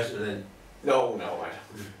for president. No,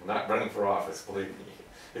 I'm not running for office, believe me.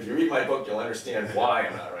 If you read my book, you'll understand why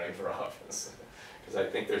I'm not running for office. Because I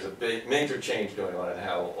think there's a big, major change going on in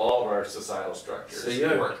how all of our societal structures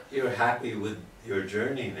So work. you're happy with your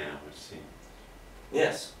journey now, it seems.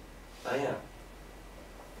 Yes, I am.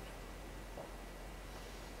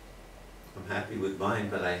 I'm happy with mine,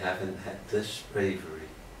 but I haven't had this bravery.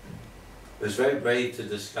 It was very brave to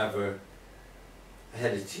discover. I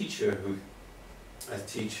had a teacher who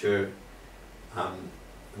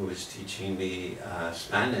was teaching me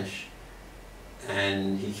Spanish,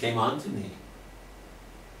 and he came on to me.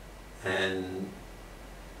 And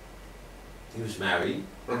he was married,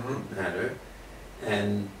 met her,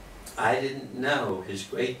 and I didn't know his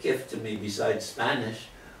great gift to me besides Spanish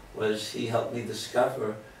was he helped me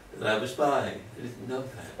discover that I was bi. I didn't know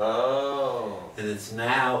that. Oh. And it's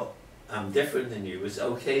now, I'm different than you. It's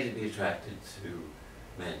okay to be attracted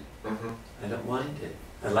to men. I don't mind it.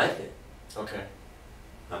 I like it. Okay.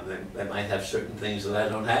 They might have certain things that I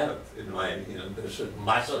don't have in my, there's certain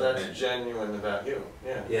macho So that's men. genuine about you,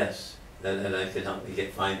 yeah. Yes, that I can help me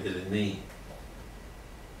find it in me.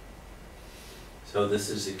 So this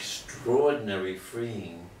is extraordinary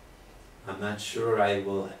freeing. I'm not sure I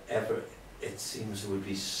will ever, it seems it would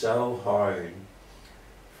be so hard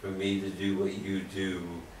for me to do what you do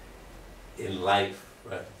in life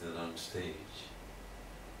rather than on stage.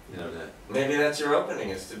 you know, that. Maybe that's your opening,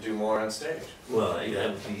 is to do more on stage. Well, that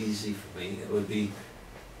would be easy for me. It would be,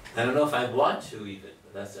 I don't know if I want to even,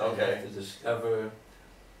 but that's, Okay. I have to discover,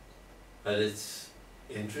 but it's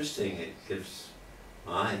interesting, it gives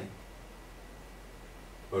mind.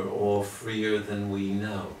 We're all freer than we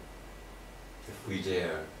know, if we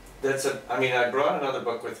dare. I mean, I brought another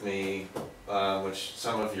book with me, which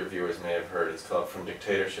some of your viewers may have heard. It's called From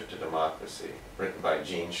Dictatorship to Democracy, written by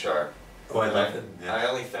Gene Sharp. Oh, I love him, yeah. I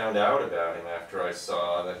only found out about him after I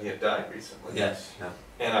saw that he had died recently. Yes, yeah.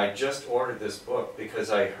 And I just ordered this book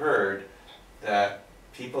because I heard that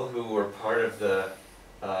people who were part of the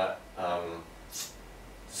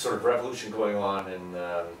sort of revolution going on in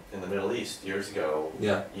the Middle East years ago,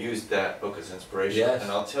 Yeah. used that book as inspiration. Yes. And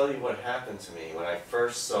I'll tell you what happened to me when I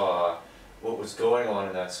first saw what was going on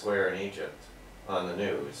in that square in Egypt on the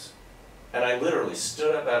news. And I literally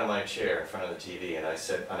stood up out of my chair in front of the TV and I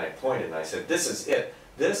said, and I pointed and I said, this is it.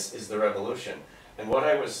 This is the revolution. And what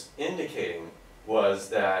I was indicating was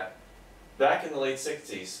that back in the late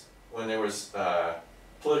 60s, when there was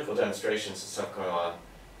political demonstrations and stuff going on,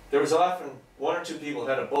 there was often one or two people who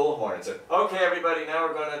had a bullhorn and said, okay, everybody, now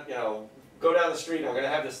we're going to, you know, go down the street and we're going to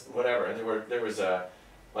have this, whatever. And there was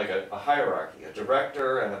like a hierarchy, a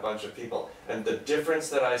director and a bunch of people. And the difference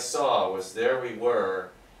that I saw was there we were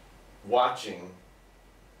watching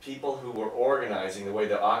people who were organizing the way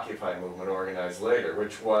the Occupy movement organized later,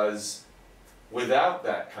 which was without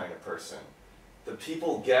that kind of person. The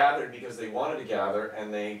people gathered because they wanted to gather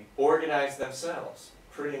and they organized themselves,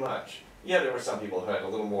 pretty much. Yeah, there were some people who had a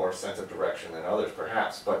little more sense of direction than others,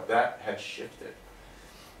 perhaps, but that had shifted.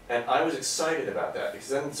 And I was excited about that, because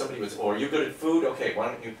then somebody was, oh, are you good at food? Okay, why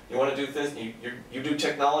don't you want to do this? You do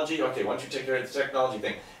technology? Okay, why don't you take care of the technology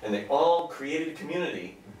thing? And they all created a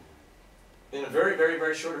community in a very, very,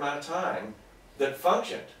 very short amount of time that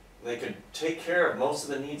functioned. They could take care of most of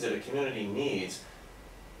the needs that a community needs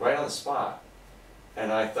right on the spot.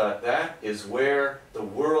 And I thought that is where the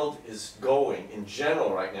world is going in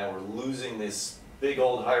general right now. We're losing these big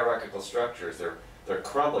old hierarchical structures. They're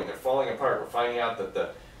crumbling, they're falling apart. We're finding out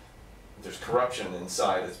that there's corruption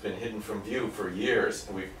inside that's been hidden from view for years.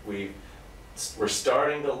 And we're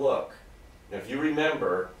starting to look. Now, if you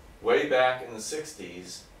remember, way back in the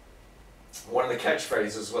 60s, one of the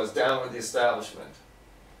catchphrases was down with the establishment.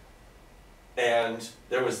 And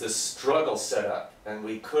there was this struggle set up, and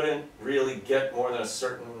we couldn't really get more than a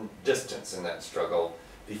certain distance in that struggle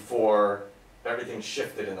before everything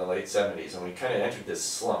shifted in the late 70s, and we kind of entered this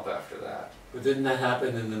slump after that. But didn't that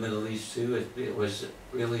happen in the Middle East too? It was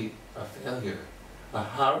really a failure, a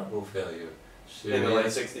horrible failure. Syria. In the late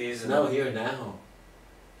 60s? No, here now.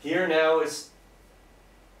 Here now is,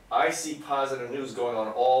 I see positive news going on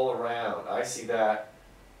all around. I see that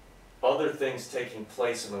other things taking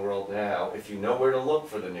place in the world now. If you know where to look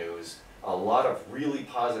for the news, a lot of really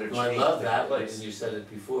positive Well, I change love that, taking place. and you said it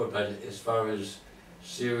before, but as far as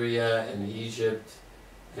Syria and Egypt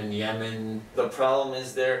and Yemen. The problem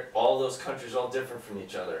is all those countries are all different from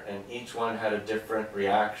each other, and each one had a different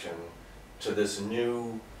reaction to this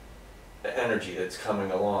new energy that's coming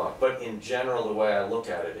along. But in general, the way I look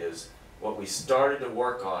at it is, what we started to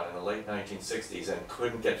work on in the late 1960s and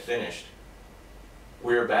couldn't get finished,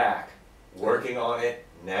 we're back, working on it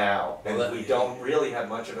now. And we don't really have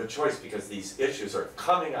much of a choice because these issues are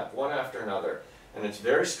coming up one after another. And it's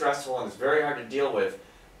very stressful and it's very hard to deal with,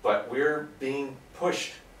 but we're being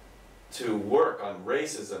pushed to work on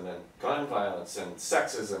racism and gun violence and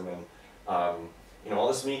sexism and you know, all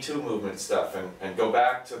this Me Too movement stuff, and go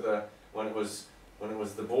back to when it was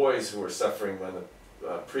the boys who were suffering when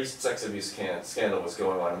the priest sex abuse scandal was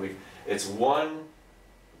going on. It's one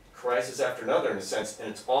crisis after another in a sense, and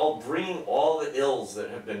it's all bringing all the ills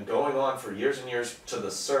that have been going on for years and years to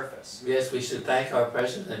the surface. Yes, we should thank our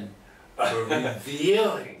president for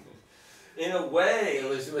revealing. In a way.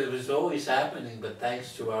 It was always happening, but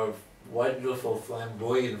thanks to our wonderful,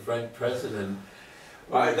 flamboyant president.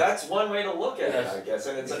 That's one way to look at Yes. it, I guess,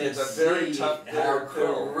 and it's a very tough, bitter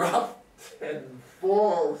pill. Corrupt and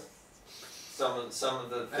false. Some of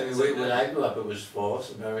the I things. mean, when I grew up, it was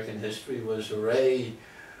false. American history was hooray.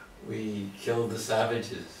 We killed the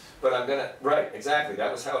savages. But right, exactly,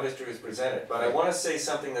 that was how history was presented. But I want to say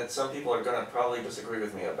something that some people are going to probably disagree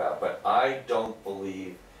with me about, but I don't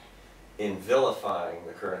believe in vilifying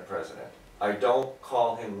the current president. I don't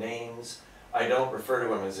call him names. I don't refer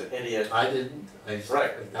to him as an idiot. I didn't.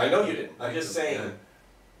 Right, I know you didn't. I'm just saying,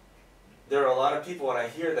 there are a lot of people, when I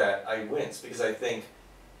hear that, I wince, because I think,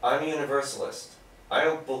 I'm a universalist.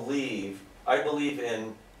 I believe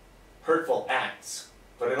in hurtful acts,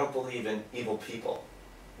 but I don't believe in evil people.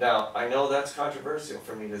 Now, I know that's controversial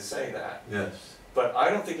for me to say that. Yes. But I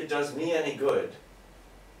don't think it does me any good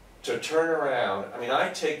to turn around. I mean, I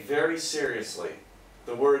take very seriously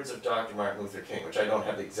the words of Dr. Martin Luther King, which I don't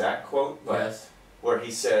have the exact quote, but Yes. where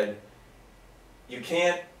he said, "You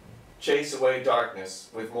can't chase away darkness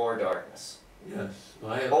with more darkness. Yes.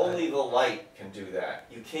 Only the light can do that.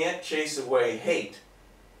 You can't chase away hate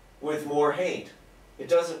with more hate. It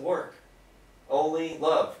doesn't work. Only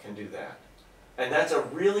love can do that." And that's a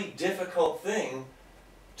really difficult thing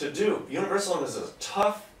to do. Universalism is a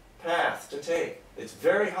tough path to take. It's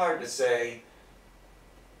very hard to say,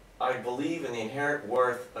 I believe in the inherent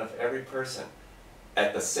worth of every person.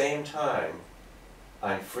 At the same time,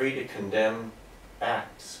 I'm free to condemn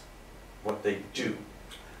acts, what they do.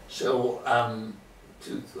 So,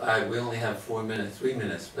 we only have 3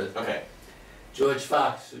 minutes, but Okay. George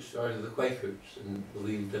Fox, who started the Quakers and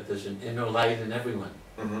believed that there's an inner light in everyone.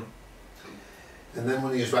 Mm-hmm. And then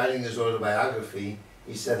when he was writing his autobiography,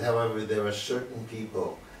 he said, however, there are certain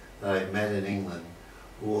people that I've met in England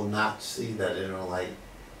who will not see that inner light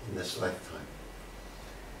in this lifetime.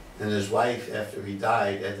 And his wife, after he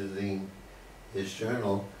died, editing his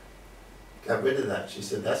journal, got rid of that. She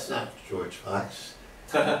said, that's not George Fox.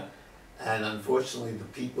 And unfortunately, the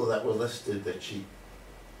people that were listed that she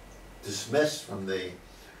dismissed from the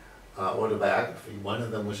autobiography, one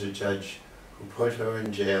of them was a judge who put her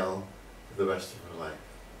in jail for the rest of her life.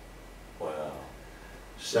 Wow.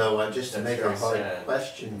 So just to That's make a very hard sad.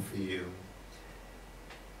 question for you,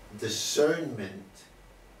 discernment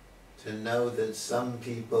to know that some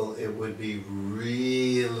people it would be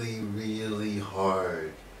really, really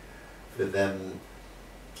hard for them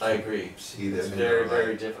I agree. to see their It's inner very, light.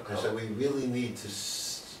 very And so difficult. we really need to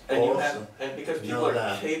And you also have, and because people know are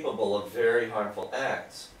that. capable of very harmful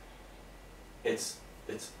acts, it's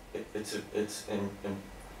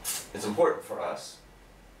important for us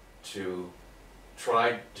to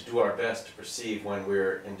try to do our best to perceive when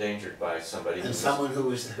we're endangered by somebody. And who's- someone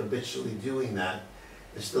who is habitually doing that,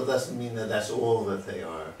 it still doesn't mean that that's all that they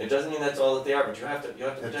are. It doesn't mean that's all that they are, but you have to protect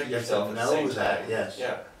You have to yourself at the same know that, time. yes.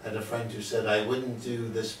 Yeah. I had a friend who said, I wouldn't do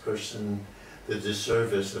this person the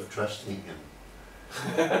disservice of trusting him.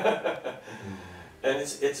 And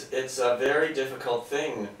it's a very difficult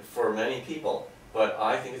thing for many people, but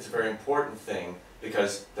I think it's a very important thing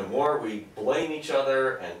because the more we blame each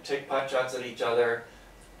other and take pot shots at each other,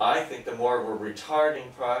 I think the more we're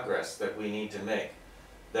retarding progress that we need to make.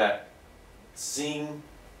 That seeing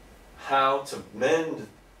how to mend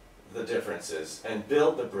the differences and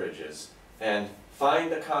build the bridges and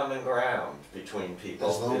find the common ground between people.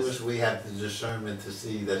 As long as we have the discernment to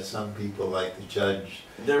see that some people, like the judge,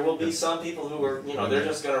 there will be some people who are, you know, they're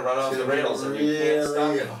just going to run off the rails and you can't stop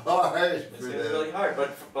really them. hard It's for going to be them. really hard,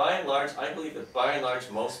 but by and large, I believe that by and large,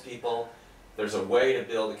 most people, there's a way to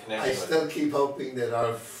build a connection I with still keep hoping that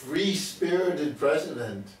our free-spirited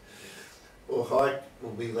president will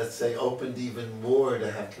be, let's say, opened even more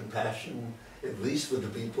to have compassion, at least with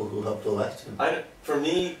the people who helped elect him. For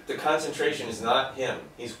me, the concentration is not him.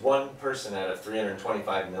 He's one person out of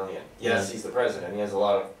 325 million. Yes, Yeah. he's the president. He has a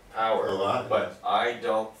lot of power. A lot, But yes. I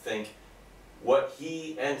don't think what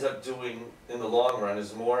he ends up doing in the long run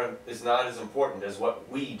is not as important as what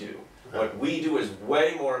we do. Right. What we do is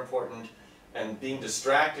way more important, and being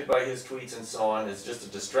distracted by his tweets and so on is just a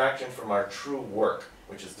distraction from our true work,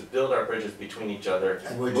 which is to build our bridges between each other,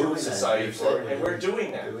 And we're move doing that. society You said forward, and we're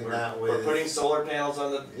doing that. doing We're, that we're with- putting solar panels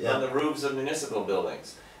on the roofs of municipal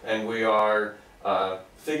buildings, and we are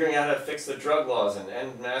figuring out how to fix the drug laws and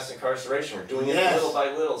end mass incarceration. We're doing Yes. it little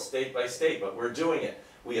by little, state by state, but we're doing it.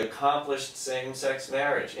 We accomplished same-sex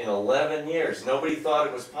marriage in 11 years. Nobody thought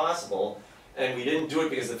it was possible, and we didn't do it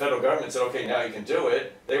because the federal government said, okay, now you can do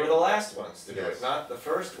it. They were the last ones to do Yes. it, not the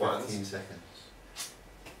first ones. 15 seconds.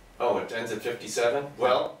 Oh, it ends at 57?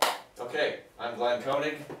 Well, okay, I'm Glenn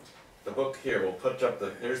Koenig. The book here, we'll put up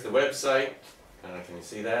here's the website. I don't know, can you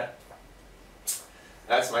see that?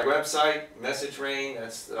 That's my website, Message Rain.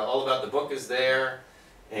 That's all about the book is there.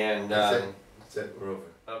 And, That's it. We're over.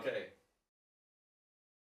 okay.